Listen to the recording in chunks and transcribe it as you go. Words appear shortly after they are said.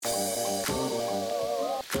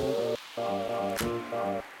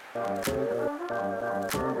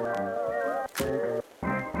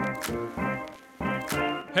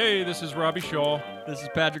Hey, this is Robbie Shaw. This is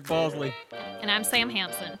Patrick Balsley. And I'm Sam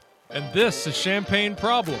Hansen. And this is Champagne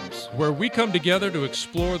Problems, where we come together to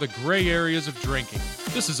explore the gray areas of drinking.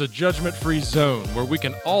 This is a judgment-free zone where we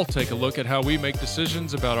can all take a look at how we make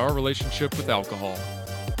decisions about our relationship with alcohol.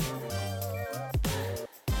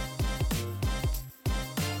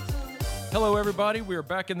 Hello, everybody. We are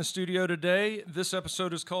back in the studio today. This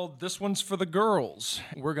episode is called This One's for the Girls.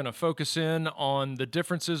 We're going to focus in on the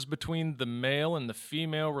differences between the male and the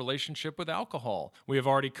female relationship with alcohol. We have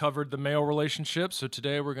already covered the male relationship, so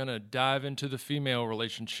today we're going to dive into the female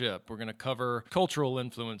relationship. We're going to cover cultural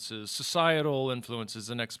influences, societal influences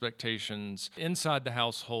and expectations inside the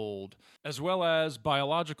household, as well as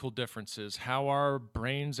biological differences, how our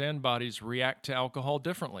brains and bodies react to alcohol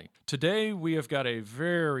differently. Today, we have got a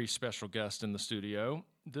very special guest in the studio.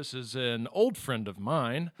 This is an old friend of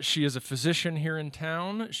mine. She is a physician here in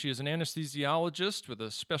town. She is an anesthesiologist with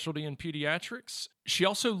a specialty in pediatrics. She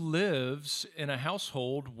also lives in a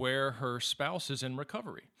household where her spouse is in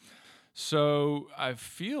recovery. So I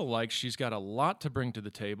feel like she's got a lot to bring to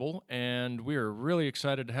the table, and we are really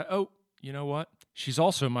excited to have... Oh, you know what? She's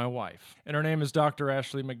also my wife, and her name is Dr.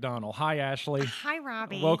 Ashley McDonald. Hi, Ashley. Hi,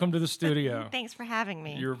 Robbie. Welcome to the studio. Thanks for having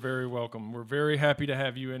me. You're very welcome. We're very happy to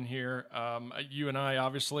have you in here. You and I,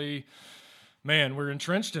 obviously, man, we're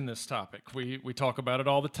entrenched in this topic. We talk about it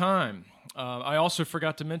all the time. I also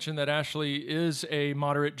forgot to mention that Ashley is a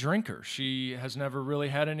moderate drinker. She has never really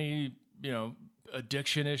had any,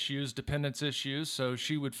 addiction issues, dependence issues, so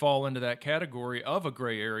she would fall into that category of a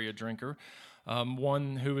gray area drinker,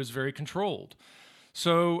 one who is very controlled.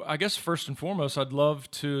 So I guess first and foremost, I'd love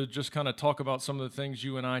to just kind of talk about some of the things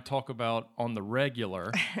you and I talk about on the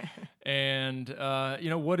regular. And,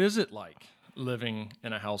 what is it like living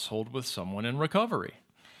in a household with someone in recovery?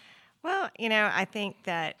 Well, I think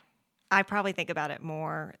that I probably think about it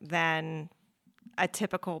more than a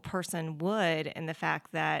typical person would, in the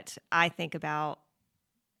fact that I think about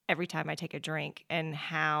every time I take a drink and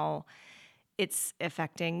how it's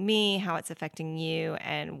affecting me, how it's affecting you,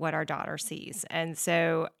 and what our daughter sees. And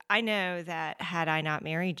so I know that had I not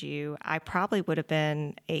married you, I probably would have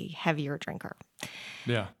been a heavier drinker.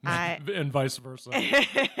 Yeah, and vice versa.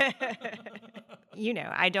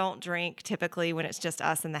 I don't drink typically when it's just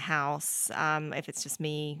us in the house. If it's just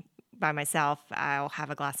me by myself, I'll have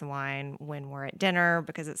a glass of wine when we're at dinner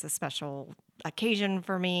because it's a special occasion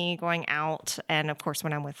for me going out, and of course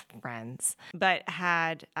when I'm with friends. But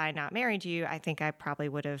had I not married you, I think I probably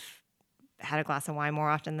would have had a glass of wine more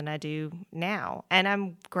often than I do now. And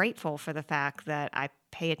I'm grateful for the fact that I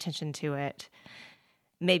pay attention to it,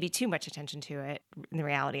 maybe too much attention to it. In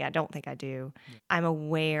reality, I don't think I do. Yeah. I'm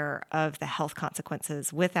aware of the health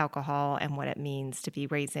consequences with alcohol and what it means to be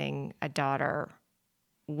raising a daughter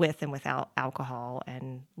with and without alcohol,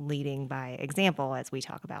 and leading by example, as we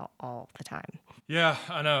talk about all the time. Yeah,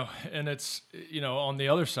 I know. And it's, on the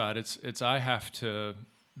other side, it's I have to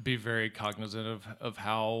be very cognizant of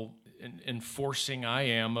how enforcing I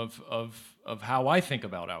am of how I think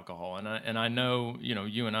about alcohol. And I know,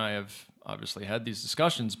 you and I have obviously had these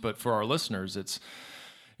discussions, but for our listeners, it's,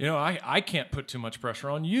 I can't put too much pressure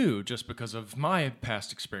on you just because of my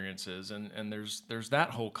past experiences, and there's that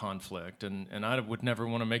whole conflict, and I would never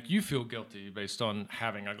want to make you feel guilty based on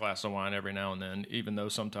having a glass of wine every now and then, even though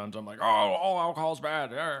sometimes I'm like, oh, all alcohol's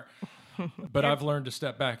bad. But I've learned to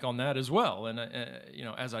step back on that as well, and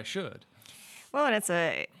as I should. Well, and it's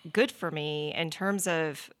good for me in terms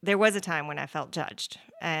of, there was a time when I felt judged.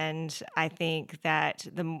 And I think that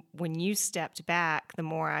when you stepped back, the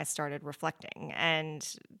more I started reflecting. And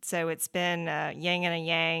so it's been a yin and a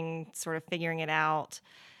yang, sort of figuring it out,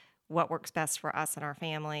 what works best for us and our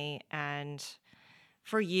family. And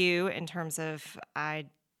for you, in terms of, I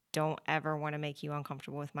don't ever want to make you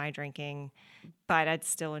uncomfortable with my drinking, but I'd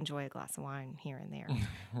still enjoy a glass of wine here and there.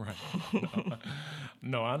 Right.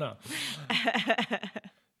 No, I know.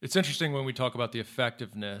 It's interesting when we talk about the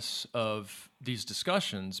effectiveness of these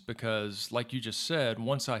discussions, because like you just said,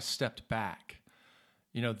 once I stepped back,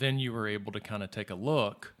 then you were able to kind of take a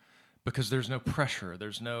look, because there's no pressure.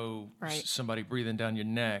 There's no somebody breathing down your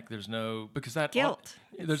neck. There's no, because that guilt.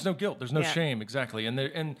 There's no guilt. There's no shame. Exactly.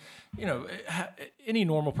 And any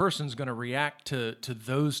normal person's going to react to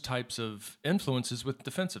those types of influences with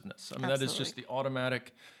defensiveness. I mean, Absolutely. That is just the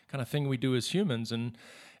automatic kind of thing we do as humans.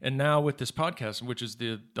 And now with this podcast, which is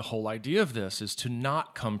the whole idea of this, is to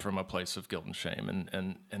not come from a place of guilt and shame,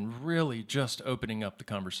 and really just opening up the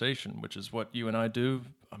conversation, which is what you and I do,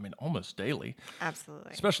 almost daily.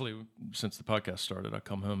 Absolutely. Especially since the podcast started. I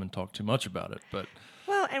come home and talk too much about it. But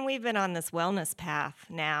well, Well, and we've been on this wellness path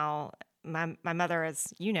now. My mother,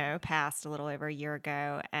 as you know, passed a little over a year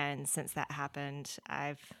ago. And since that happened,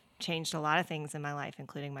 I've changed a lot of things in my life,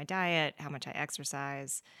 including my diet, how much I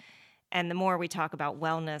exercise. And the more we talk about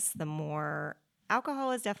wellness, the more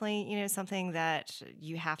alcohol is definitely, something that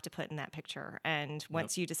you have to put in that picture. And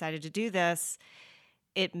once you decided to do this,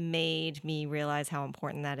 it made me realize how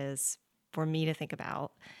important that is for me to think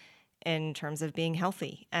about in terms of being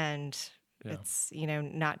healthy. And it's,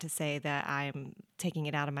 not to say that I'm taking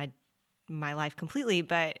it out of my life completely,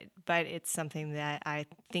 but it's something that I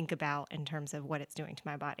think about in terms of what it's doing to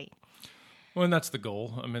my body. Well, and that's the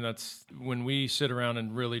goal. I mean, that's when we sit around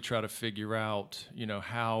and really try to figure out,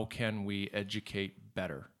 how can we educate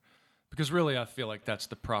better? Because really, I feel like that's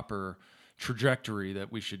the proper trajectory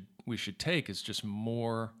that we should take, is just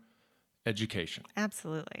more education.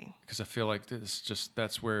 Absolutely. Because I feel like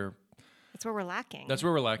that's where we're lacking. That's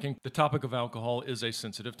where we're lacking. The topic of alcohol is a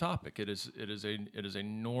sensitive topic. It is a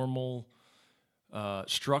normal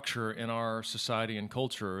structure in our society and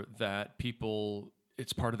culture that people,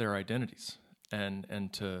 it's part of their identities. And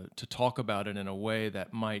to talk about it in a way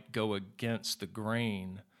that might go against the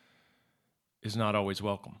grain is not always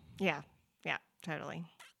welcome. Yeah, totally.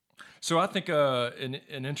 So I think an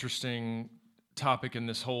interesting topic in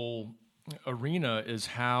this whole arena is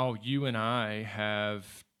how you and I have,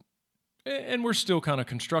 and we're still kind of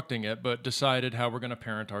constructing it, but decided how we're going to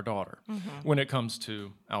parent our daughter when it comes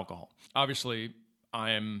to alcohol. Obviously,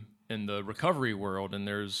 I am in the recovery world, and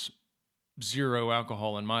there's zero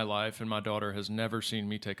alcohol in my life, and my daughter has never seen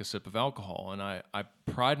me take a sip of alcohol. And I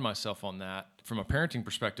pride myself on that from a parenting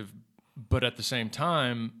perspective, but at the same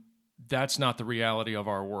time, that's not the reality of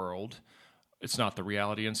our world. It's not the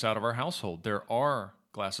reality inside of our household. There are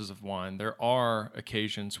glasses of wine. There are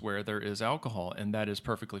occasions where there is alcohol, and that is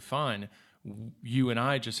perfectly fine. You and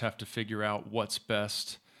I just have to figure out what's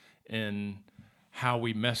best in how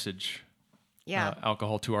we message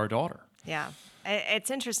alcohol to our daughter. Yeah. It's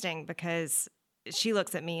interesting because she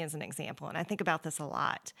looks at me as an example, and I think about this a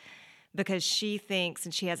lot because she thinks,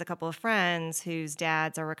 and she has a couple of friends whose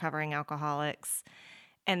dads are recovering alcoholics,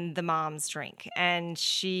 and the moms drink. And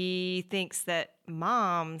she thinks that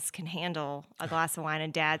moms can handle a glass of wine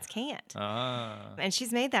and dads can't. And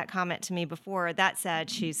she's made that comment to me before. That said,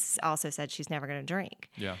 she's also said she's never going to drink.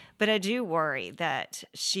 Yeah. But I do worry that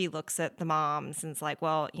she looks at the moms and is like,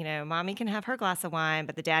 well, mommy can have her glass of wine,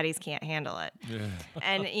 but the daddies can't handle it. Yeah.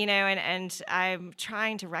 And, and I'm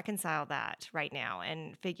trying to reconcile that right now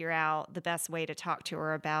and figure out the best way to talk to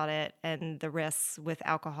her about it and the risks with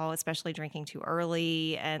alcohol, especially drinking too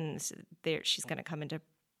early. And she's going to come into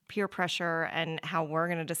peer pressure and how we're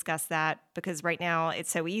going to discuss that, because right now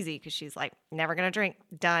it's so easy because she's like, never going to drink,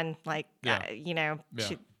 done. Like,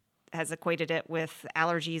 she has equated it with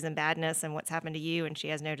allergies and badness and what's happened to you, and she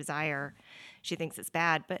has no desire. She thinks it's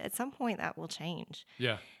bad, but at some point that will change.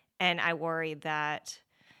 Yeah. And I worry that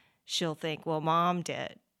she'll think, well, mom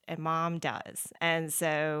did and mom does. And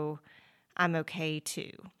so I'm okay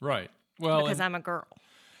too. Right. Well, because I'm a girl.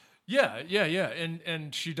 Yeah.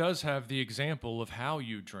 And she does have the example of how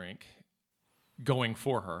you drink going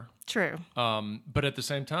for her. True. But at the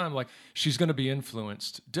same time, like, she's going to be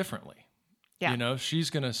influenced differently. Yeah. It's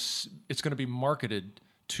going to be marketed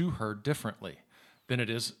to her differently than it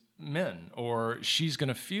is men, or she's going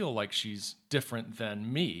to feel like she's different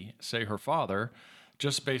than me, say her father,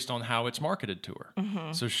 just based on how it's marketed to her.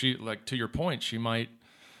 Mm-hmm. So she, like, to your point, she might,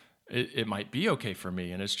 it might be okay for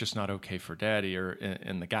me, and it's just not okay for daddy or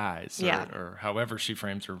in the guys, or however she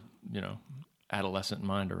frames her, adolescent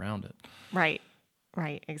mind around it. Right,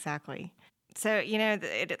 exactly. So,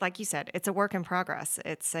 like you said, it's a work in progress.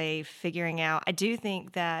 It's a figuring out. I do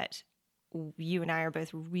think that you and I are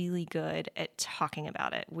both really good at talking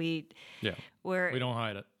about it. We don't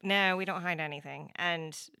hide it. No, we don't hide anything,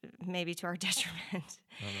 and maybe to our detriment.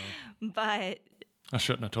 But I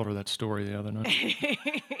shouldn't have told her that story the other night.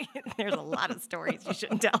 There's a lot of stories you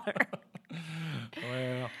shouldn't tell her.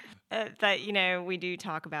 Well, but we do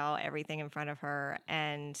talk about everything in front of her,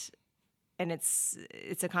 and it's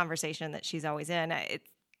a conversation that she's always in.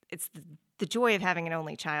 It's the joy of having an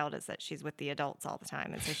only child is that she's with the adults all the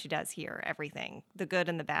time, and so she does hear everything, the good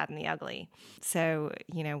and the bad and the ugly. So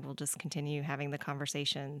we'll just continue having the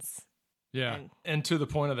conversations. Yeah, and to the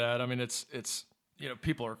point of that, I mean, it's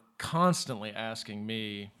people are constantly asking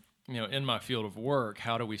me, in my field of work,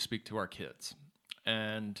 how do we speak to our kids?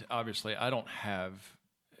 And obviously, I don't have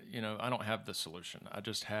the solution. I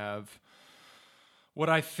just have what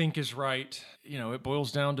I think is right. It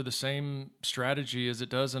boils down to the same strategy as it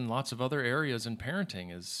does in lots of other areas in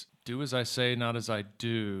parenting: is do as I say, not as I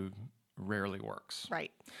do, rarely works.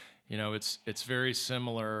 Right. It's very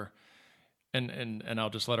similar. And I'll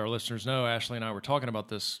just let our listeners know, Ashley and I were talking about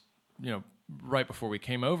this, right before we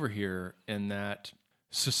came over here, in that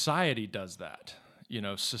society does that.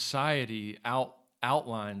 Society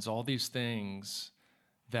outlines all these things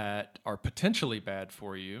that are potentially bad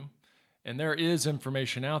for you. And there is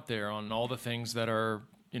information out there on all the things that are,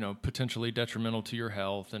 potentially detrimental to your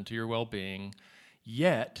health and to your well-being,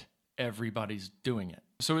 yet everybody's doing it.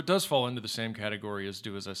 So it does fall into the same category as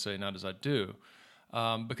do as I say, not as I do,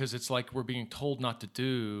 because it's like we're being told not to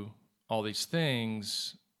do all these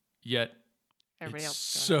things, yet Everybody it's else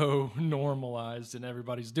so normalized and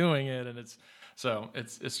everybody's doing it. And it's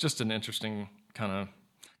just an interesting kind of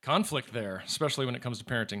conflict there, especially when it comes to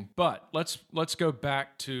parenting. But let's go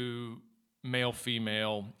back to male,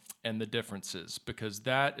 female, and the differences, because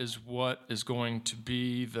that is what is going to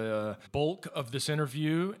be the bulk of this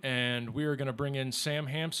interview. And we are going to bring in Sam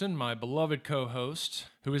Hampson, my beloved co-host,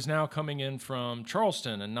 who is now coming in from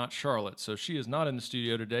Charleston and not Charlotte. So she is not in the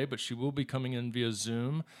studio today, but she will be coming in via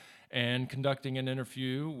Zoom and conducting an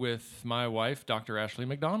interview with my wife, Dr. Ashley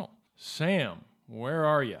McDonald. Sam, where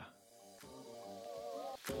are you?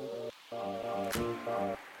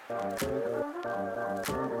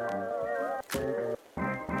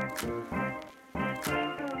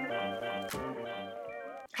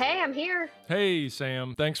 Hey, I'm here. Hey,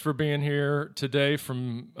 Sam. Thanks for being here today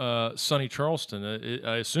from sunny Charleston.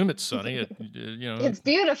 I assume it's sunny. It's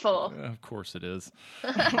beautiful. Of course it is.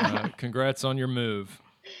 Congrats on your move.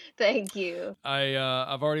 Thank you.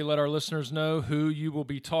 I've already let our listeners know who you will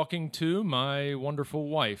be talking to, my wonderful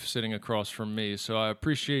wife sitting across from me. So I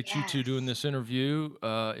appreciate you two doing this interview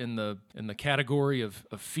in the category of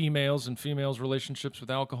females and females' relationships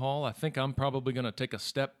with alcohol. I think I'm probably going to take a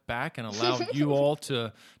step back and allow you all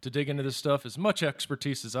to dig into this stuff. As much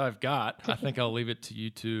expertise as I've got, I think I'll leave it to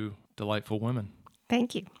you two delightful women.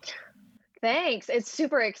 Thank you. Thanks. It's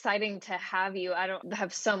super exciting to have you. I don't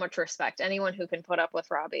have so much respect. Anyone who can put up with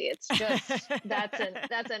Robbie, it's just that's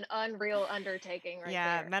an unreal undertaking right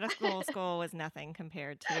there. Medical school was nothing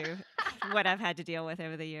compared to what I've had to deal with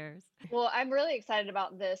over the years. Well, I'm really excited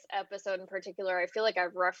about this episode in particular. I feel like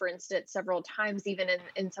I've referenced it several times, even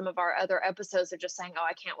in some of our other episodes, of just saying, "Oh,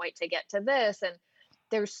 I can't wait to get to this." And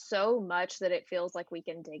there's so much that it feels like we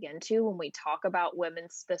can dig into when we talk about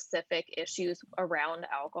women's specific issues around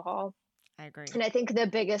alcohol. I agree. And I think the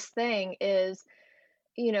biggest thing is,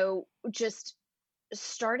 just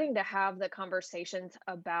starting to have the conversations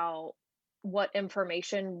about what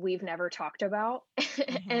information we've never talked about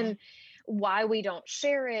and why we don't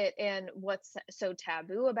share it and what's so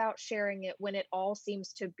taboo about sharing it, when it all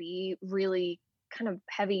seems to be really kind of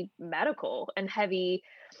heavy medical and heavy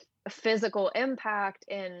physical impact,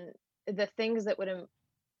 and the things that would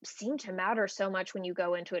seem to matter so much when you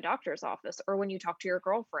go into a doctor's office or when you talk to your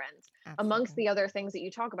girlfriends. Absolutely. Amongst the other things that you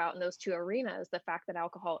talk about in those two arenas, the fact that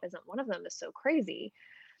alcohol isn't one of them is so crazy.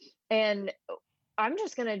 And I'm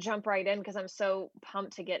just going to jump right in because I'm so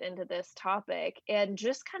pumped to get into this topic, and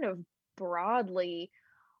just kind of broadly,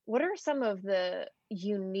 what are some of the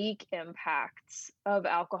unique impacts of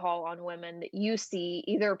alcohol on women that you see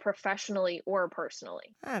either professionally or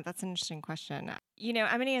personally? That's an interesting question.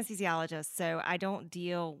 I'm an anesthesiologist, so I don't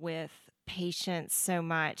deal with patients so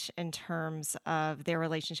much in terms of their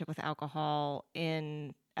relationship with alcohol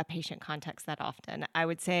in a patient context that often. I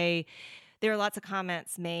would say there are lots of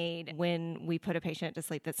comments made when we put a patient to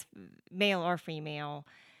sleep that's male or female,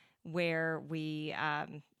 where we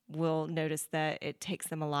will notice that it takes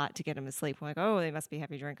them a lot to get them to sleep. We're like, oh, they must be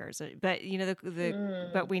heavy drinkers. But,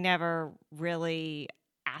 but we never really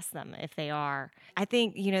ask them if they are. I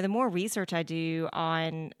think, the more research I do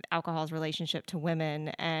on alcohol's relationship to women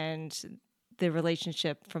and the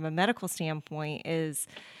relationship from a medical standpoint, is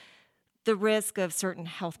the risk of certain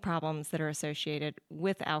health problems that are associated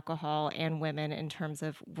with alcohol and women, in terms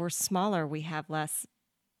of we're smaller, we have less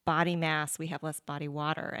body mass, we have less body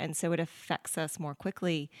water, and so it affects us more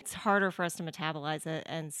quickly. It's harder for us to metabolize it,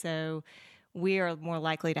 and so we are more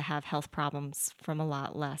likely to have health problems from a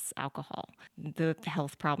lot less alcohol. The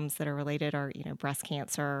health problems that are related are, breast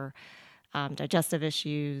cancer, digestive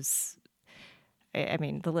issues. I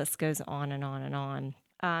mean, the list goes on and on and on.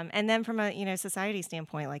 And then from a society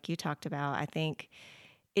standpoint, like you talked about, I think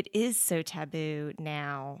it is so taboo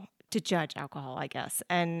now to judge alcohol, I guess,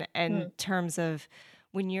 and in terms of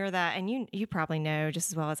when you're that, and you probably know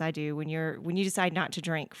just as well as I do, when you decide not to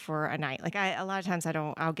drink for a night. Like a lot of times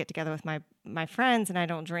I'll get together with my friends and I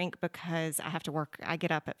don't drink because I have to work. I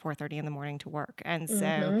get up at 4:30 in the morning to work, and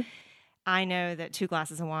so I know that 2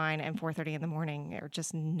 glasses of wine and 4:30 in the morning are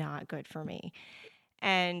just not good for me.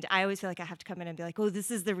 And I always feel like I have to come in and be like, oh, this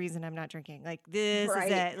is the reason I'm not drinking. Like, this is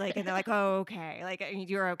Right. it. Like, and they're like, oh, okay. Like,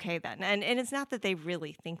 you're okay then. And it's not that they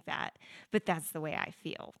really think that, but that's the way I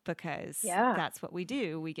feel because Yeah. that's what we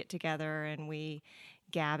do. We get together and we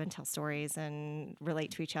gab and tell stories and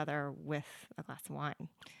relate to each other with a glass of wine.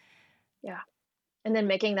 Yeah. And then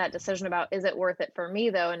making that decision about, is it worth it for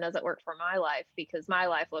me though? And does it work for my life? Because my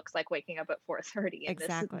life looks like waking up at 4:30 and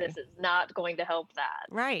Exactly. this is not going to help that.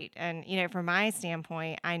 Right. And, from my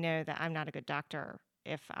standpoint, I know that I'm not a good doctor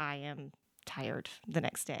if I am tired the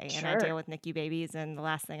next day and I Sure. deal with NICU babies. And the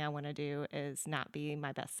last thing I want to do is not be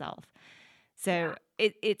my best self. So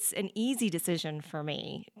it's an easy decision for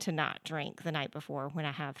me to not drink the night before when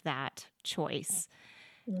I have that choice.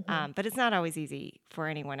 Mhm. But it's not always easy for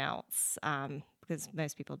anyone else because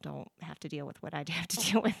most people don't have to deal with what I have to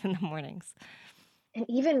deal with in the mornings. And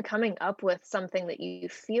even coming up with something that you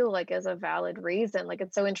feel like is a valid reason, like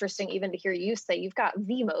it's so interesting even to hear you say you've got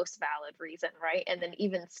the most valid reason, right? And then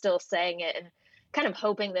even still saying it and kind of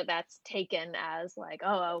hoping that that's taken as like,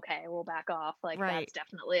 oh, okay, we'll back off. Like Right. that's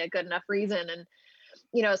definitely a good enough reason. And,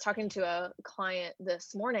 I was talking to a client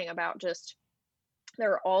this morning about just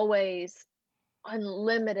there are always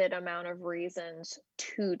unlimited amount of reasons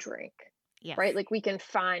to drink, Yes. right? Like we can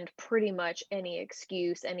find pretty much any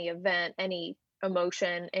excuse, any event, any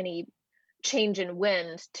emotion, any change in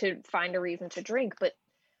wind to find a reason to drink. But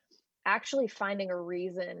actually finding a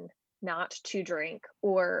reason not to drink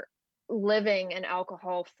or living an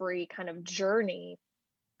alcohol free kind of journey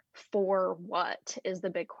for what is the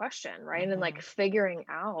big question, right? And like figuring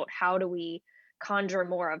out how do we conjure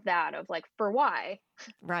more of that of like for why,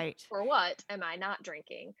 Right. for what am I not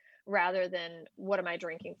drinking rather than what am I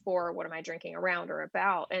drinking for, what am I drinking around or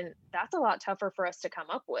about. And that's a lot tougher for us to come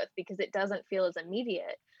up with because it doesn't feel as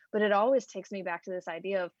immediate, but it always takes me back to this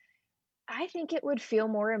idea of I think it would feel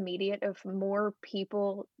more immediate if more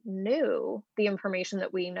people knew the information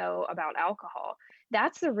that we know about alcohol.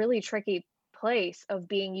 That's the really tricky place of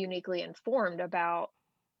being uniquely informed about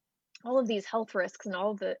all of these health risks and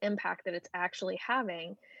all of the impact that it's actually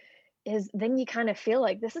having is then you kind of feel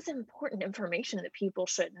like this is important information that people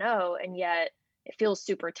should know, and yet it feels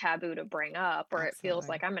super taboo to bring up, or it feels Absolutely.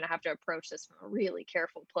 like I'm going to have to approach this from a really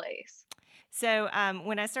careful place. So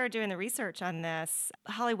when I started doing the research on this,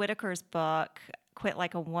 Holly Whitaker's book, Quit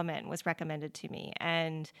Like a Woman, was recommended to me.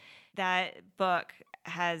 And that book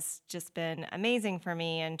has just been amazing for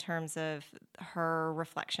me in terms of her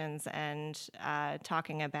reflections and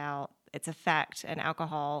talking about its effect and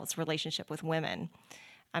alcohol's relationship with women.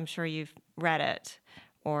 I'm sure you've read it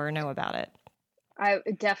or know about it. I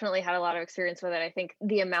definitely had a lot of experience with it. I think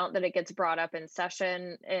the amount that it gets brought up in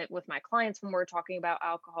session with my clients when we're talking about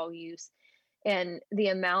alcohol use and the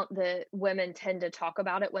amount that women tend to talk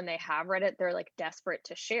about it when they have read it, they're like desperate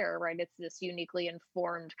to share, right? It's this uniquely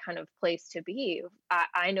informed kind of place to be.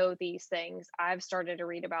 I know these things. I've started to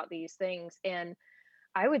read about these things. And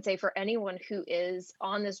I would say for anyone who is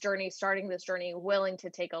on this journey, starting this journey, willing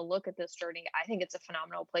to take a look at this journey, I think it's a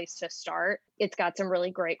phenomenal place to start. It's got some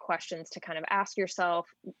really great questions to kind of ask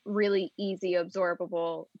yourself, really easy,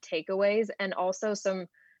 absorbable takeaways, and also some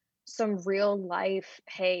real life,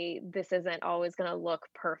 hey, this isn't always going to look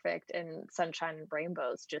perfect and sunshine and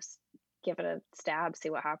rainbows. Just give it a stab, see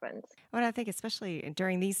what happens. Well, I think especially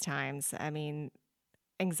during these times, I mean,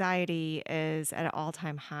 anxiety is at an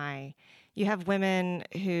all-time high. You have women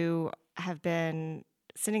who have been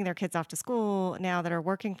sending their kids off to school now that are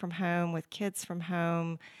working from home with kids from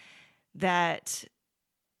home that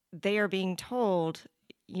they are being told,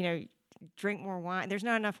 drink more wine. There's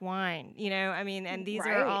not enough wine, I mean, and these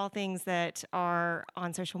are Right. all things that are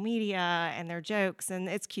on social media and they're jokes and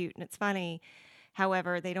it's cute and it's funny.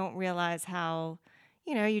 However, they don't realize how,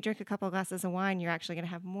 you drink a couple of glasses of wine, you're actually going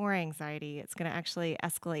to have more anxiety. It's going to actually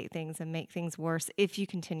escalate things and make things worse if you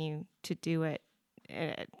continue to do it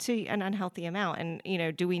to an unhealthy amount.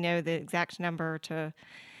 And, do we know the exact number to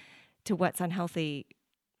what's unhealthy?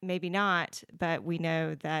 Maybe not, but we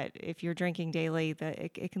know that if you're drinking daily, that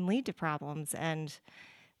it can lead to problems. And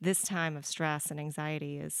this time of stress and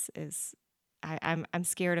anxiety I'm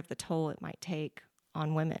scared of the toll it might take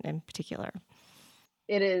on women in particular.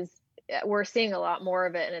 It is, we're seeing a lot more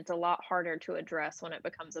of it, and it's a lot harder to address when it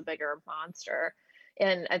becomes a bigger monster.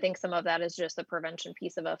 And I think some of that is just the prevention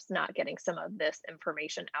piece of us not getting some of this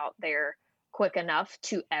information out there quick enough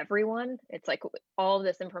to everyone. It's like all of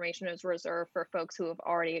this information is reserved for folks who have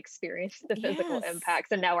already experienced the physical Yes.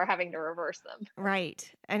 impacts, and now we're having to reverse them.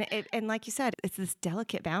 Right. And like you said, it's this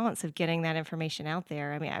delicate balance of getting that information out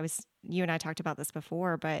there. I mean, you and I talked about this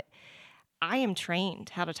before, but I am trained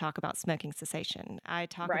how to talk about smoking cessation. I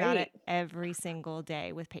talk about it Right. every single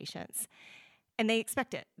day with patients. And they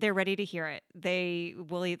expect it. They're ready to hear it. They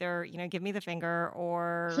will either, give me the finger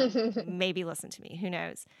or maybe listen to me. Who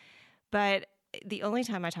knows? But the only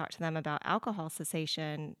time I talk to them about alcohol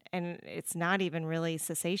cessation, and it's not even really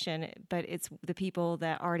cessation, but it's the people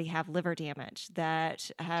that already have liver damage that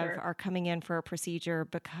are coming in for a procedure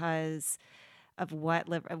because of what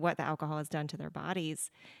the alcohol has done to their bodies.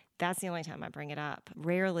 That's the only time I bring it up.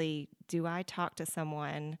 Rarely do I talk to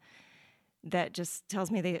someone that just tells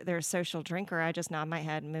me they're a social drinker. I just nod my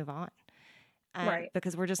head and move on. Right.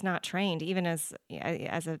 Because we're just not trained. Even as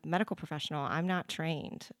a medical professional, I'm not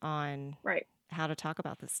trained on how to talk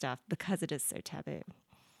about this stuff because it is so taboo.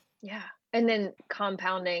 Yeah. And then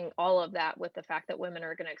compounding all of that with the fact that women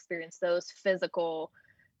are going to experience those physical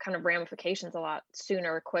kind of ramifications a lot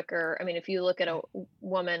sooner, quicker. I mean, if you look at a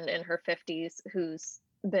woman in her 50s who's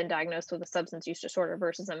been diagnosed with a substance use disorder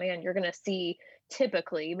versus a man, you're going to see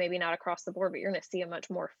typically, maybe not across the board, but you're going to see a much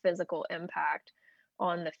more physical impact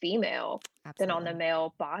on the female than on the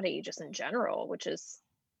male body just in general, which is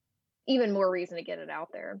even more reason to get it out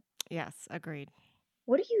there. Yes, agreed.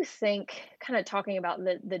 What do you think, kind of talking about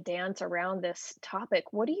the dance around this topic,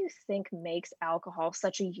 what do you think makes alcohol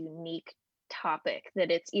such a unique topic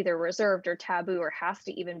that it's either reserved or taboo or has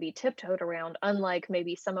to even be tiptoed around, unlike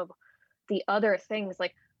maybe some of the other things?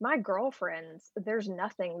 Like my girlfriends, there's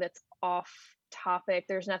nothing that's off topic,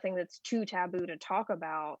 there's nothing that's too taboo to talk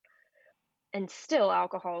about, and still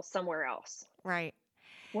alcohol is somewhere else. Right.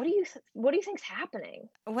 What do you think's happening?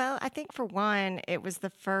 Well, I think for one, it was the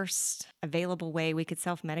first available way we could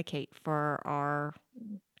self-medicate for our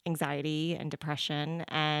anxiety and depression.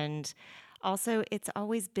 And also, it's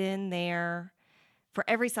always been there for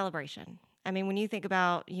every celebration. I mean, when you think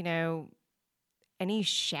about, any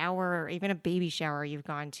shower, even a baby shower you've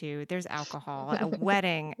gone to, there's alcohol, a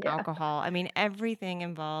wedding, alcohol. I mean, everything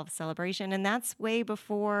involves celebration. And that's way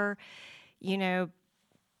before,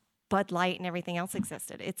 Bud Light and everything else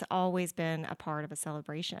existed. It's always been a part of a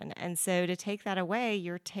celebration. And so to take that away,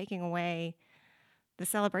 you're taking away the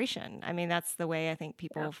celebration. I mean, that's the way I think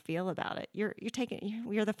people feel about it. You're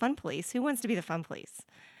the fun police. Who wants to be the fun police?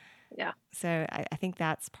 Yeah. So I think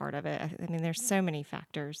that's part of it. I mean, there's so many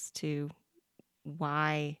factors to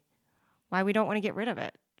why we don't want to get rid of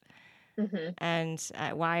it, and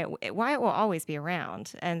why it will always be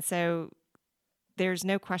around. And so there's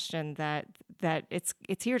no question that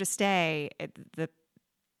it's here to stay.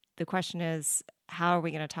 The question is, how are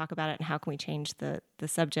we going to talk about it, and how can we change the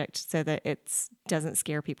subject so that it doesn't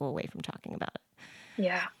scare people away from talking about it?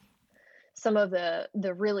 Yeah. Some of the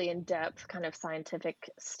really in-depth kind of scientific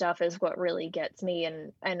stuff is what really gets me,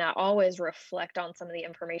 and I always reflect on some of the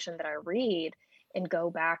information that I read and go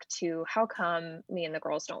back to, how come me and the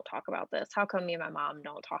girls don't talk about this? How come me and my mom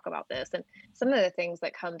don't talk about this? And some of the things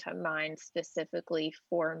that come to mind specifically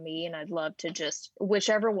for me, and I'd love to just,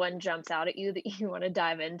 whichever one jumps out at you that you want to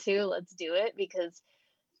dive into, let's do it, because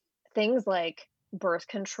things like birth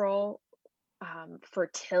control,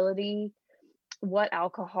 fertility, what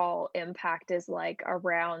alcohol impact is like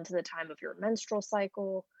around the time of your menstrual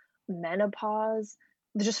cycle, menopause,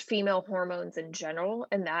 just female hormones in general,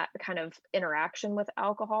 and that kind of interaction with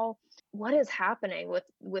alcohol. What is happening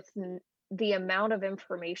with the amount of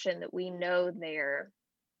information that we know there,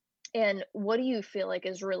 and what do you feel like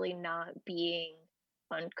is really not being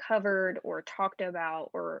uncovered or talked about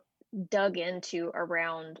or dug into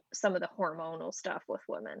around some of the hormonal stuff with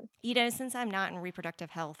women? Since I'm not in reproductive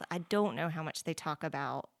health, I don't know how much they talk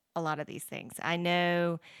about a lot of these things. I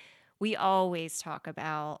know we always talk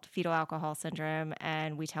about fetal alcohol syndrome,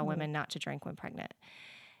 and we tell women not to drink when pregnant.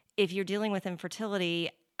 If you're dealing with infertility,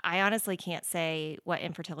 I honestly can't say what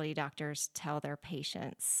infertility doctors tell their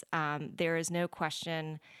patients. There is no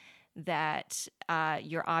question that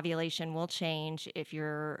your ovulation will change if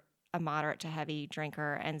you're a moderate to heavy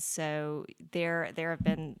drinker. And so there have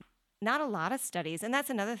been not a lot of studies. And that's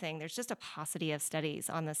another thing. There's just a paucity of studies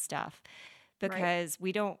on this stuff because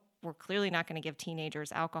we're clearly not going to give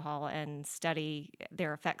teenagers alcohol and study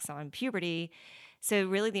their effects on puberty. So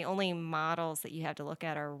really the only models that you have to look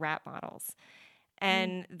at are rat models.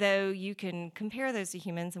 And though you can compare those to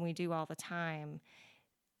humans, and we do all the time,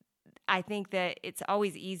 I think that it's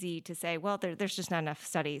always easy to say, well, there's just not enough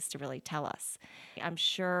studies to really tell us. I'm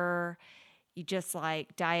sure you just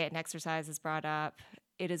like diet and exercise is brought up.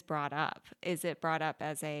 It is brought up. Is it brought up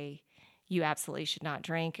as you absolutely should not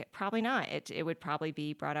drink? Probably not. It would probably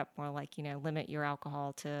be brought up more like, limit your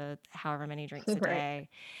alcohol to however many drinks a day.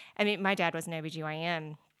 I mean, my dad was an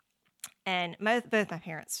OBGYN, and both my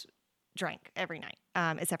parents drank every night,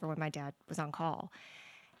 except for when my dad was on call.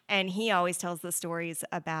 And he always tells the stories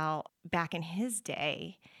about back in his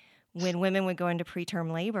day when women would go into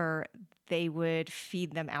preterm labor, they would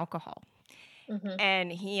feed them alcohol.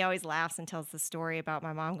 And he always laughs and tells the story about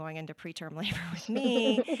my mom going into preterm labor with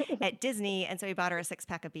me at Disney. And so he bought her a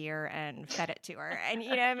 6-pack of beer and fed it to her. And,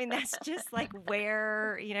 I mean, that's just like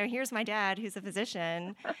where, here's my dad, who's a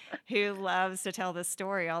physician, who loves to tell this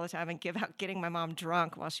story all the time and give out getting my mom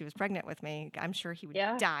drunk while she was pregnant with me. I'm sure he would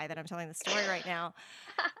die that I'm telling the story right now.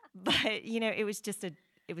 But, it was just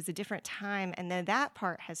it was a different time. And then that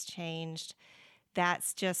part has changed.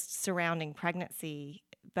 That's just surrounding pregnancy.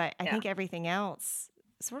 But I think everything else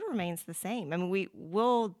sort of remains the same. I mean, we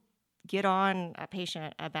will get on a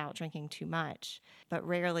patient about drinking too much, but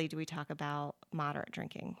rarely do we talk about moderate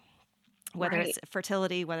drinking, whether it's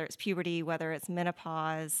fertility, whether it's puberty, whether it's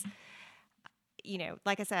menopause.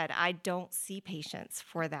 Like I said, I don't see patients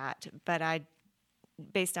for that, but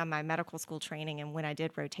based on my medical school training and when I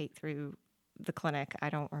did rotate through the clinic, I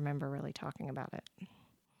don't remember really talking about it.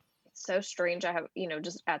 It's so strange. I have,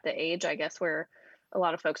 just at the age, I guess, where a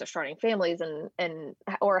lot of folks are starting families and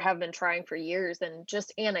or have been trying for years, and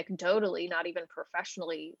just anecdotally, not even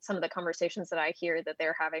professionally, some of the conversations that I hear that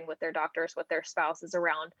they're having with their doctors, with their spouses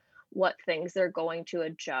around what things they're going to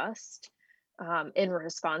adjust in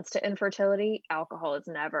response to infertility, alcohol is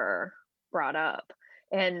never brought up.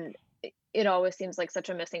 And it always seems like such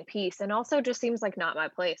a missing piece, and also just seems like not my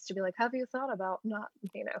place to be like, have you thought about not,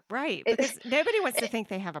 Right, because nobody wants to think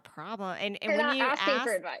they have a problem. And they're when not you asking ask,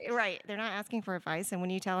 for advice. right, they're not asking for advice. And when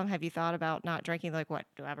you tell them, have you thought about not drinking? Like, what,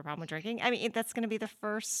 do I have a problem with drinking? I mean, that's going to be the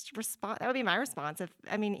first response. That would be my response.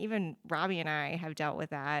 Even Robbie and I have dealt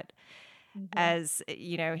with that. As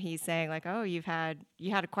he's saying like, oh, you had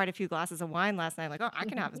quite a few glasses of wine last night. Like, oh, I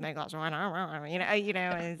can have as many glasses of wine.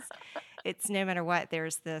 It's no matter what.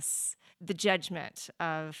 There's the judgment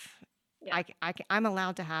of I'm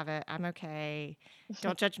allowed to have it. I'm okay.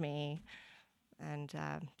 Don't judge me. And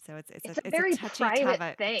so it's a very touchy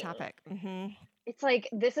private thing. topic. It's like,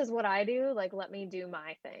 this is what I do. Like, let me do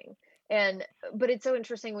my thing. But it's so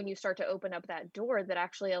interesting when you start to open up that door that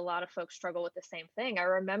actually a lot of folks struggle with the same thing. I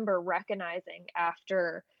remember recognizing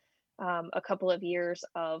after a couple of years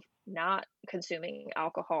of not consuming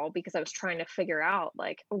alcohol, because I was trying to figure out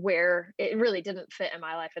like where it really didn't fit in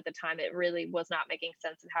my life at the time. It really was not making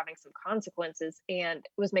sense and having some consequences, and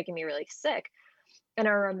it was making me really sick. And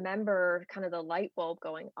I remember kind of the light bulb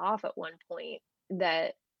going off at one point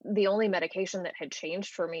that the only medication that had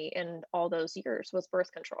changed for me in all those years was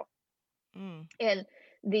birth control. And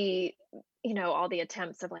the all the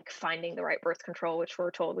attempts of like finding the right birth control, which we're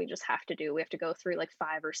told we just have to do, we have to go through like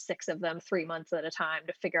 5 or 6 of them 3 months at a time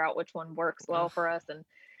to figure out which one works well for us.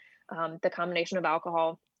 And the combination of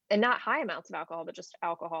alcohol, and not high amounts of alcohol, but just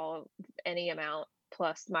alcohol, any amount,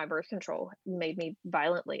 plus my birth control, made me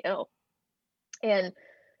violently ill. And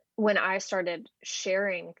when I started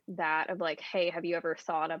sharing that of like, hey, have you ever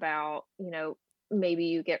thought about, maybe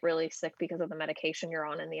you get really sick because of the medication you're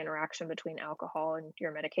on and the interaction between alcohol and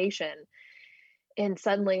your medication. And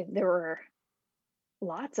suddenly there were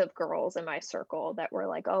lots of girls in my circle that were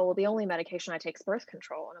like, oh, well, the only medication I take is birth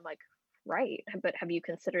control. And I'm like, right. But have you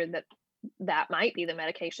considered that might be the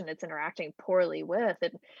medication it's interacting poorly with?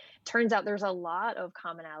 It turns out there's a lot of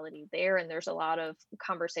commonality there, and there's a lot of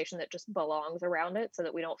conversation that just belongs around it so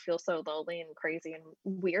that we don't feel so lonely and crazy and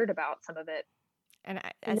weird about some of it.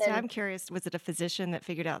 So I'm curious, was it a physician that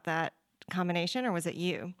figured out that combination, or was it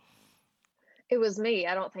you? It was me.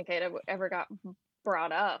 I don't think it ever got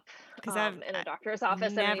brought up because in a doctor's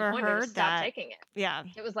office never at any point. heard Stop taking it. Yeah.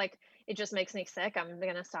 It was like, it just makes me sick. I'm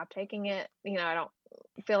going to stop taking it. I don't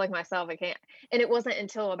feel like myself. I can't. And it wasn't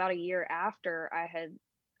until about a year after I had,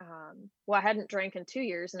 I hadn't drank in 2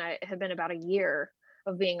 years, and it had been about a year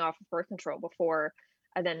of being off of birth control before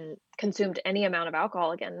I then consumed any amount of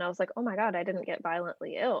alcohol again. And I was like, oh my God, I didn't get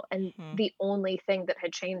violently ill. And the only thing that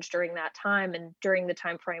had changed during that time, and during the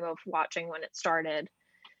time frame of watching when it started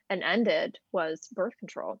and ended, was birth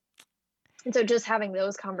control. And so just having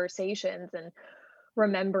those conversations and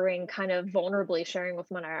remembering kind of vulnerably sharing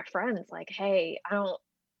with one of our friends, like, hey,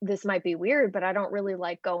 this might be weird, but I don't really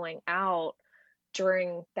like going out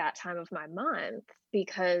during that time of my month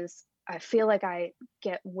because I feel like I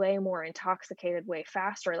get way more intoxicated way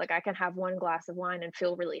faster. Like, I can have one glass of wine and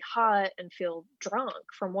feel really hot and feel drunk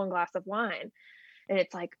from one glass of wine. And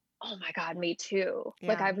it's like, oh my God, me too. Yeah.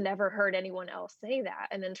 Like, I've never heard anyone else say that.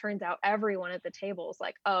 And then turns out everyone at the table is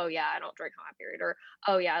like, oh yeah, I don't drink on my period, or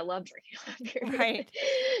oh yeah, I love drinking on my period.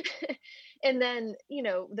 Right. And then,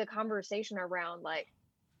 the conversation around like,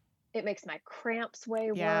 it makes my cramps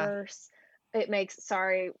way worse. It makes,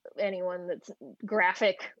 sorry, anyone that's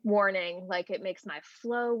graphic warning, like it makes my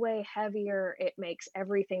flow way heavier. It makes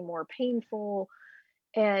everything more painful.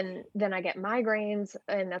 And then I get migraines,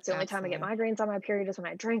 and that's the only time I get Absolutely. migraines on my period is when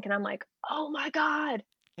I drink, and I'm like, "Oh my god,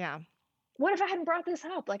 Yeah. what if I hadn't brought this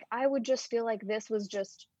up?" Like, I would just feel like this was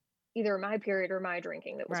just either my period or my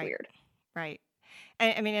drinking that was Right. weird. Right.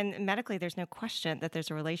 And I mean, and medically, there's no question that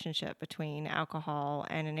there's a relationship between alcohol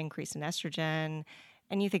and an increase in estrogen.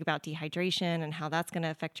 And you think about dehydration and how that's going to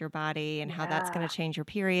affect your body and how that's going Yeah. to change your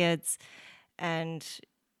periods and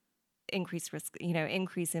increase risk,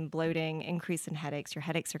 increase in bloating, increase in headaches. Your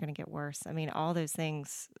headaches are going to get worse. I mean, all those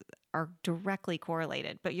things are directly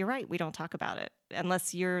correlated. But you're right, we don't talk about it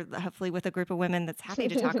unless you're hopefully with a group of women that's happy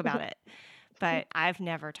to talk about it. But I've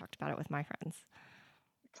never talked about it with my friends.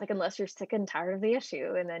 It's like unless you're sick and tired of the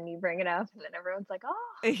issue, and then you bring it up, and then everyone's like,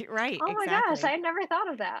 Right, oh my gosh, I exactly. had never thought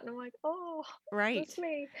of that." And I'm like, "Oh, Right. that's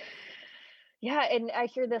me." Yeah, and I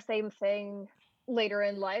hear the same thing later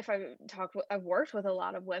in life. I've worked with a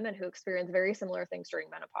lot of women who experience very similar things during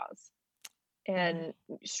menopause Mhm. and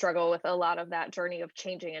struggle with a lot of that journey of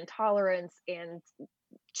changing intolerance and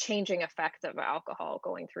changing effects of alcohol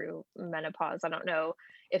going through menopause. I don't know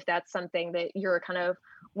if that's something that you're kind of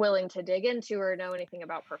willing to dig into or know anything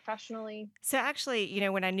about professionally. So actually,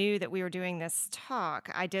 when I knew that we were doing this talk,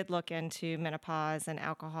 I did look into menopause and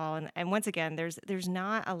alcohol, and once again, there's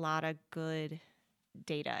not a lot of good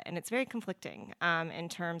data, and it's very conflicting in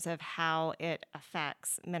terms of how it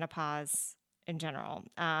affects menopause in general.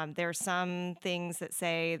 There are some things that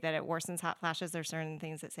say that it worsens hot flashes. There are certain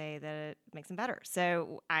things that say that it makes them better.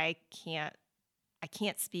 So I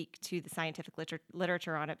can't speak to the scientific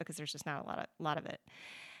literature on it because there's just not a lot of it.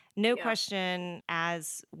 No Yeah. question,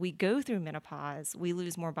 as we go through menopause, we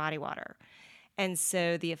lose more body water. And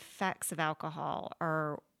so the effects of alcohol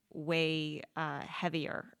are way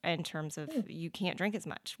heavier in terms of Hmm. you can't drink as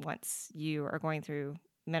much once you are going through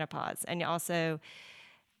menopause. And also,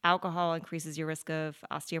 alcohol increases your risk of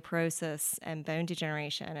osteoporosis and bone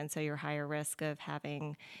degeneration. And so you're higher risk of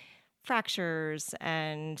having fractures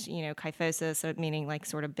and, kyphosis, so meaning like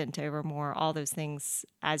sort of bent over more, all those things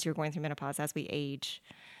as you're going through menopause, as we age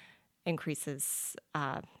increases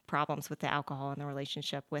problems with the alcohol and the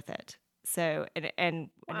relationship with it. So, and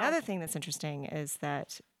Wow. another thing that's interesting is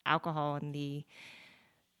that alcohol in the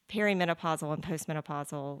perimenopausal and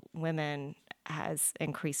postmenopausal women has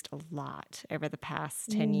increased a lot over the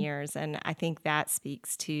past 10 Mm. years. And I think that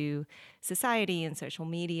speaks to society and social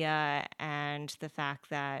media and the fact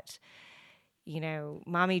that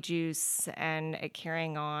mommy juice and it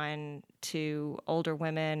carrying on to older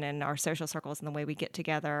women and our social circles and the way we get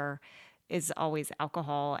together is always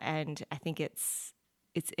alcohol. And I think it's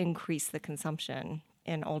increased the consumption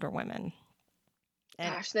in older women.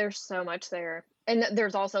 And Gosh, there's so much there. And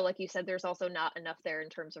there's also, like you said, there's also not enough there in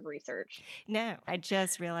terms of research. no, I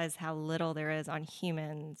just realized how little there is on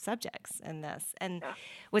human subjects in this. And Yeah.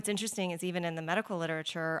 what's interesting is even in the medical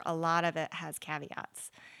literature, a lot of it has caveats.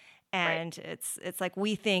 Right. And it's like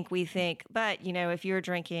we think, but if you're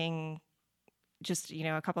drinking just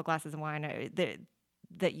a couple glasses of wine,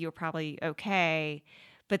 that you're probably okay,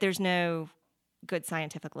 but there's no good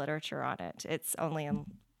scientific literature on it. It's only in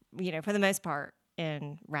for the most part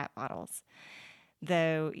in rat models.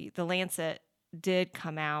 Though the Lancet did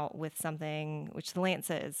come out with something, which the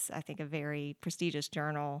Lancet is, I think, a very prestigious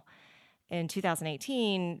journal in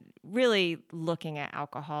 2018, really looking at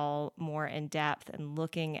alcohol more in depth and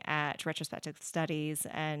looking at retrospective studies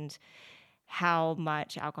and how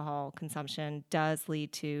much alcohol consumption does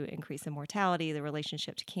lead to increase in mortality, the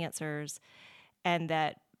relationship to cancers, and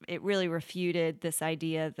that it really refuted this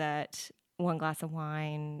idea that one glass of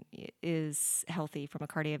wine is healthy from a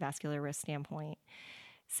cardiovascular risk standpoint.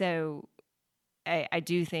 So I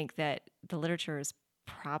do think that the literature is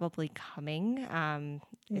probably coming. Mm.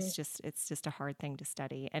 It's just a hard thing to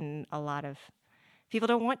study, and a lot of people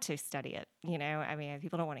don't want to study it. I mean,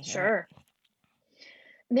 people don't want to hear it. Sure.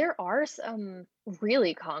 There are some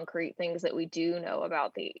really concrete things that we do know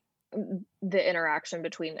about the interaction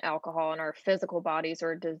between alcohol and our physical bodies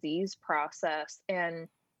or disease process. And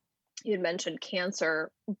you had mentioned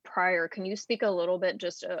cancer prior. Can you speak a little bit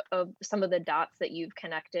just of some of the dots that you've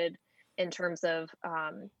connected in terms of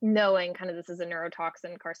knowing kind of this is a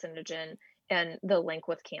neurotoxin carcinogen and the link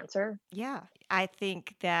with cancer? Yeah, I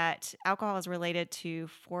think that alcohol is related to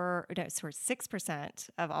 6%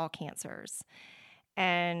 of all cancers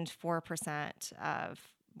and 4% of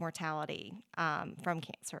mortality from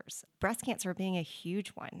cancers. Breast cancer being a huge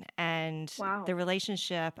one, and Wow. the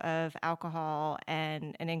relationship of alcohol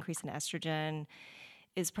and an increase in estrogen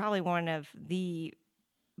is probably one of the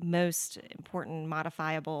most important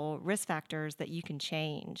modifiable risk factors that you can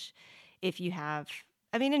change if you have,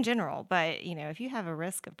 I mean, in general, but if you have a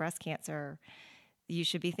risk of breast cancer, you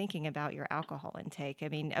should be thinking about your alcohol intake. I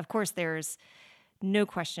mean, of course, there's no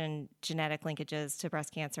question genetic linkages to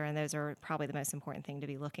breast cancer, and those are probably the most important thing to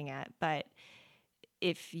be looking at. But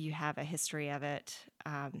if you have a history of it,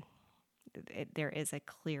 there is a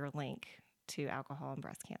clear link to alcohol and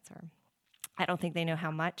breast cancer. I don't think they know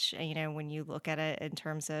how much, when you look at it in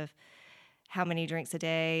terms of how many drinks a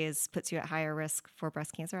day puts you at higher risk for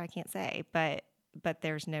breast cancer. I can't say, but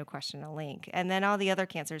there's no question a link. And then all the other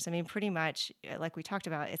cancers, I mean, pretty much like we talked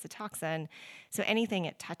about, it's a toxin. So anything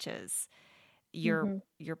it touches, you're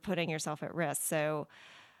putting yourself at risk. So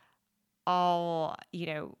all,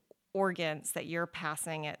 organs that you're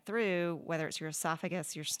passing it through, whether it's your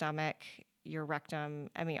esophagus, your stomach, your rectum,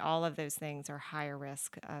 I mean, all of those things are higher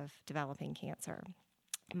risk of developing cancer.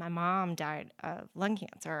 My mom died of lung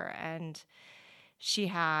cancer, and she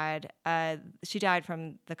died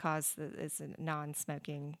from the cause that is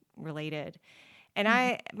non-smoking related. And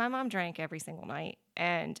my mom drank every single night.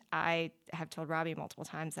 And I have told Robbie multiple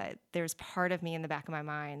times that there's part of me in the back of my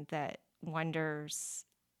mind that wonders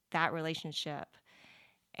that relationship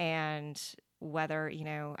and whether,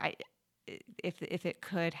 if it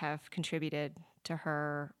could have contributed to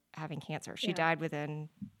her having cancer. She died within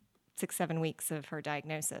 6-7 weeks of her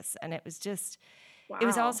diagnosis. And it was just, it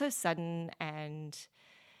was all so sudden. And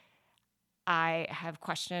I have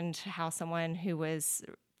questioned how someone who was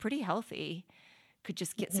pretty healthy could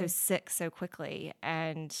just get so sick so quickly.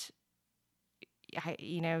 And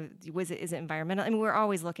is it environmental? I mean, we're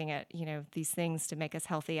always looking at, these things to make us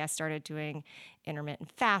healthy. I started doing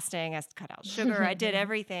intermittent fasting. I cut out sugar. I did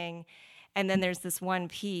everything. And then there's this one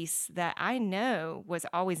piece that I know was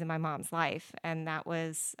always in my mom's life, and that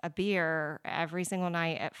was a beer every single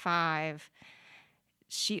night at 5.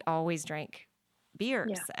 She always drank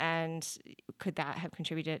beers. And could that have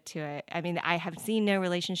contributed to it? I mean, I have seen no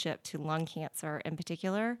relationship to lung cancer in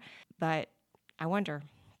particular, but I wonder.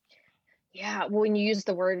 Yeah, well, when you use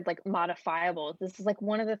the word like modifiable, this is like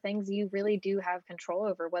one of the things you really do have control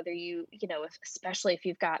over, whether especially if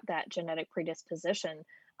you've got that genetic predisposition.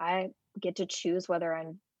 I get to choose whether I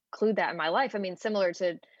include that in my life. I mean, similar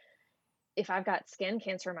to if I've got skin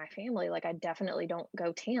cancer in my family, like I definitely don't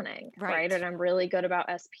go tanning, right? And I'm really good about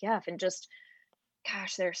SPF, and just,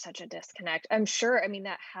 gosh, there's such a disconnect. I'm sure, I mean,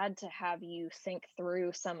 that had to have you think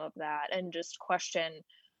through some of that and just question,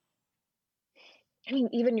 I mean,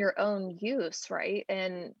 even your own use, right?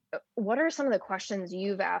 And what are some of the questions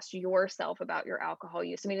you've asked yourself about your alcohol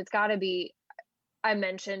use? I mean, it's got to be, I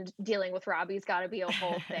mentioned dealing with Robbie's got to be a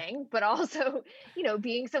whole thing, but also,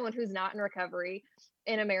 being someone who's not in recovery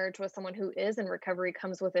in a marriage with someone who is in recovery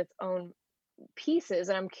comes with its own pieces.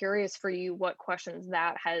 And I'm curious for you what questions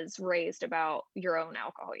that has raised about your own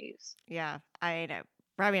alcohol use. Yeah, I know.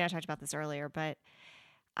 Robbie and I talked about this earlier, but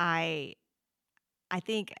I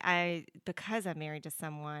think because I'm married to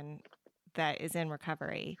someone that is in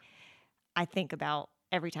recovery, I think about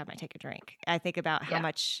every time I take a drink. I think about how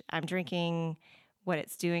much I'm drinking, what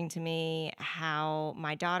it's doing to me, how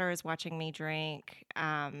my daughter is watching me drink.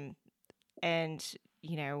 And,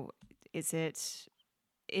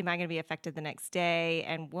 am I going to be affected the next day?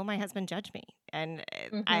 And will my husband judge me? And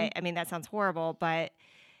I mean, that sounds horrible, but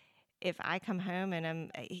if I come home and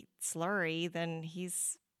I'm slurry, then he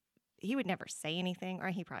would never say anything, or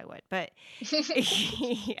he probably would, but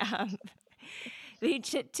he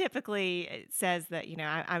typically says that,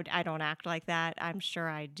 I don't act like that. I'm sure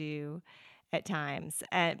I do at times,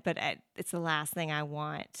 but it's the last thing I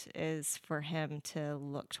want is for him to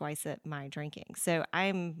look twice at my drinking. So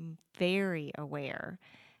I'm very aware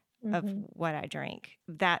of what I drink.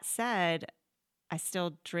 That said, I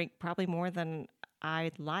still drink probably more than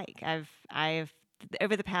I'd like. I've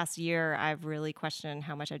over the past year, I've really questioned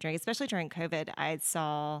how much I drink, especially during COVID. I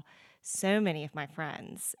saw so many of my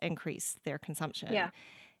friends increase their consumption. Yeah.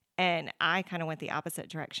 And I kind of went the opposite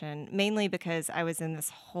direction, mainly because I was in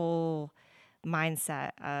this whole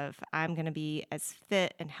mindset of I'm going to be as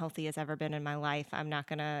fit and healthy as ever been in my life. I'm not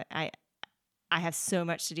going to, I have so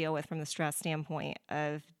much to deal with from the stress standpoint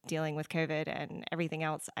of dealing with COVID and everything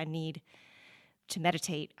else. I need to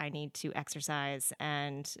meditate. I need to exercise.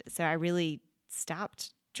 And so I really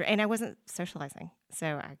stopped, and I wasn't socializing. So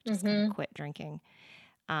I just kind of quit drinking.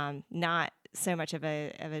 Not so much of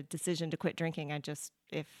a decision to quit drinking.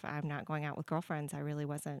 If I'm not going out with girlfriends, I really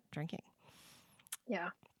wasn't drinking. Yeah.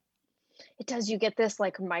 It does. You get this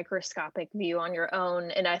like microscopic view on your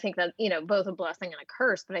own. And I think that, both a blessing and a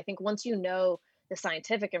curse. But I think once you know the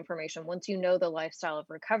scientific information, once you know the lifestyle of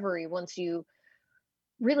recovery, once you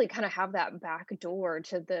really kind of have that back door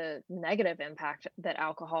to the negative impact that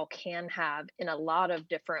alcohol can have in a lot of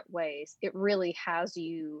different ways, it really has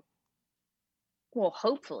you, well,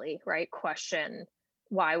 hopefully, right, question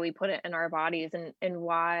why we put it in our bodies, and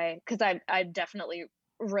why, because I definitely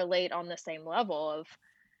relate on the same level of,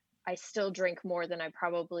 I still drink more than I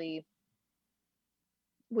probably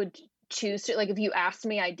would choose to. Like, if you asked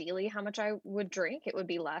me ideally how much I would drink, it would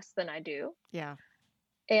be less than I do. Yeah.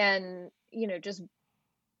 And,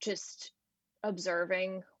 just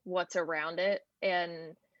observing what's around it.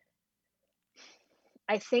 And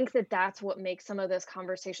I think that that's what makes some of this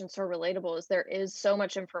conversation so relatable, is there is so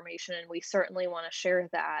much information and we certainly want to share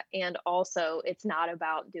that. And also, it's not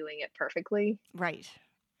about doing it perfectly. Right.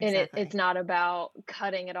 And it's Exactly. not about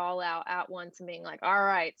cutting it all out at once and being like, all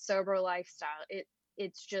right, sober lifestyle.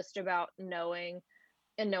 It's just about knowing,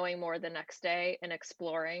 and knowing more the next day, and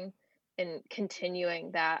exploring and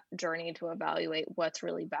continuing that journey to evaluate what's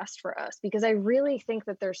really best for us. Because I really think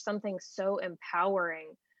that there's something so empowering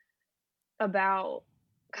about,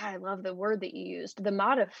 God, I love the word that you used, the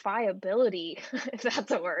modifiability, if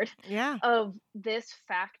that's a word, Yeah. of this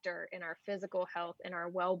factor in our physical health and our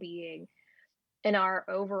well-being and our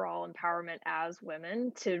overall empowerment as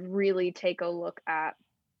women, to really take a look at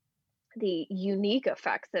the unique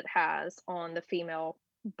effects it has on the female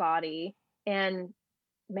body and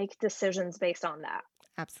make decisions based on that.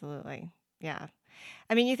 Absolutely. Yeah.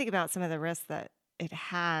 I mean, you think about some of the risks that it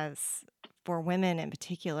has for women in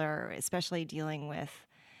particular, especially dealing with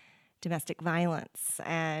domestic violence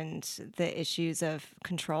and the issues of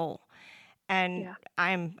control. And Yeah.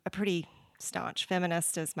 I'm a pretty staunch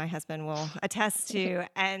feminist, as my husband will attest to.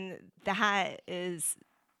 And that is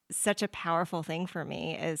such a powerful thing for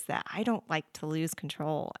me, is that I don't like to lose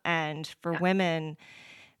control. And for Yeah. women,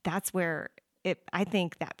 that's where I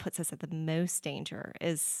think that puts us at the most danger,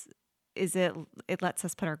 is it lets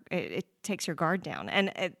us it takes your guard down.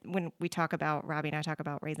 And when we talk about, Robbie and I talk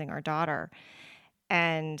about raising our daughter,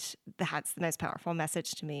 and that's the most powerful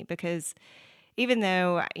message to me, because even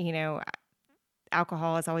though,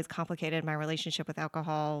 alcohol is always complicated, my relationship with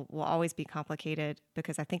alcohol will always be complicated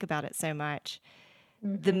because I think about it so much.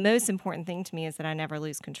 The Hmm. most important thing to me is that I never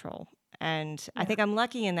lose control. And I Yeah. think I'm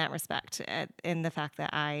lucky in that respect, in the fact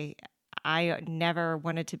that I never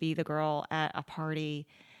wanted to be the girl at a party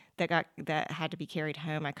that had to be carried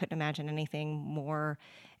home. I couldn't imagine anything more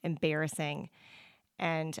embarrassing.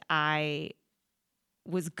 And I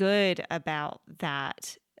was good about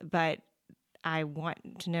that, but I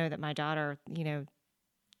want to know that my daughter,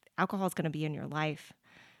 alcohol is going to be in your life,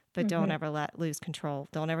 but don't Hmm. ever lose control.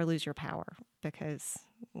 Don't ever lose your power, because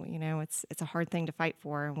it's a hard thing to fight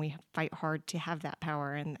for, and we fight hard to have that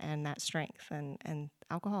power and that strength, and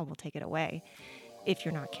alcohol will take it away if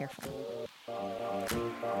you're not careful.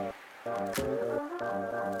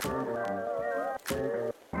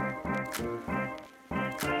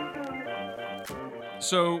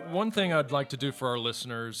 So, one thing I'd like to do for our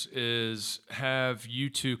listeners is have you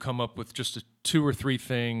two come up with just two or three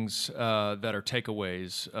things that are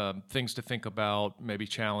takeaways, things to think about, maybe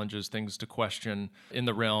challenges, things to question in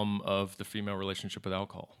the realm of the female relationship with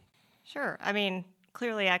alcohol. Sure. I mean,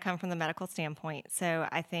 clearly I come from the medical standpoint, so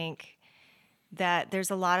I think that there's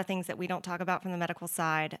a lot of things that we don't talk about from the medical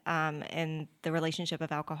side, in the relationship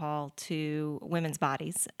of alcohol to women's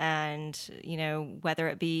bodies, and whether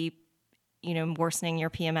it be worsening your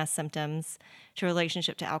PMS symptoms, to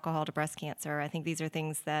relationship to alcohol, to breast cancer. I think these are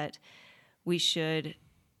things that we should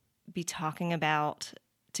be talking about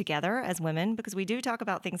together as women, because we do talk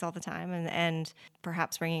about things all the time, and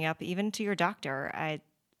perhaps bringing up even to your doctor.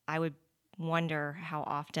 I would wonder how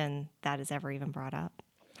often that is ever even brought up.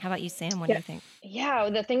 How about you, Sam? What do Yeah. you think? Yeah,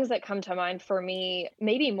 the things that come to mind for me,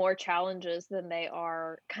 maybe more challenges than they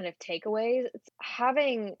are kind of takeaways. It's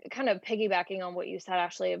having, kind of piggybacking on what you said,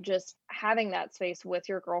 Ashley, of just having that space with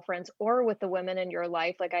your girlfriends or with the women in your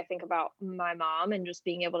life. Like, I think about my mom and just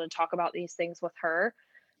being able to talk about these things with her.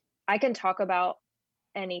 I can talk about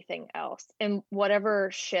anything else. And whatever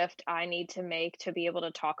shift I need to make to be able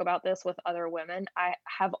to talk about this with other women, I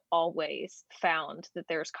have always found that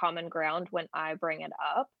there's common ground when I bring it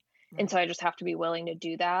up. And Right. so I just have to be willing to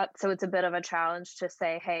do that. So it's a bit of a challenge to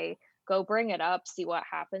say, hey, go bring it up, see what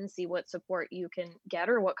happens, see what support you can get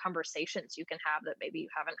or what conversations you can have that maybe you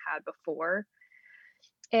haven't had before.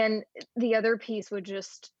 And the other piece would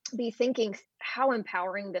just be thinking how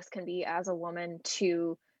empowering this can be as a woman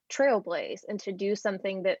to trailblaze and to do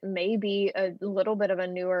something that may be a little bit of a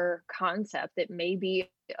newer concept, that may be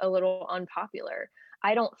a little unpopular.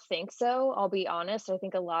 I don't think so. I'll be honest. I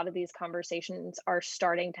think a lot of these conversations are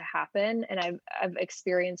starting to happen, and I've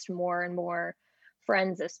experienced more and more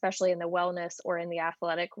friends, especially in the wellness or in the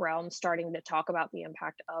athletic realm, starting to talk about the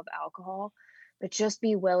impact of alcohol. But just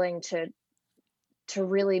be willing to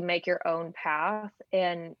really make your own path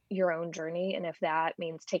and your own journey. And if that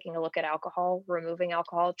means taking a look at alcohol, removing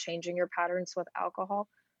alcohol, changing your patterns with alcohol,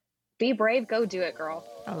 be brave, go do it, girl.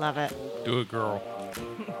 I love it. Do it, girl.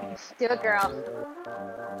 Do it, girl.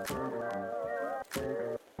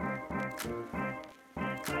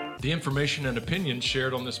 The information and opinions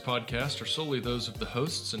shared on this podcast are solely those of the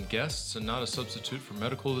hosts and guests and not a substitute for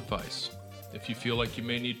medical advice. If you feel like you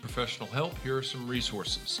may need professional help, here are some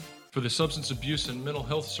resources. For the Substance Abuse and Mental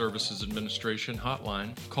Health Services Administration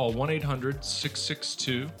hotline, call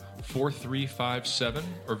 1-800-662-4357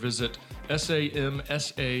 or visit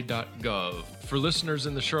samsa.gov. For listeners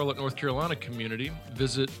in the Charlotte, North Carolina community,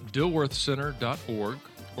 visit dilworthcenter.org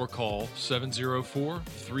or call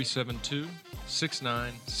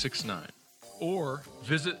 704-372-6969. Or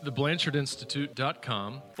visit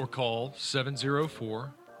theblanchardinstitute.com or call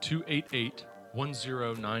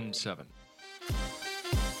 704-288-1097.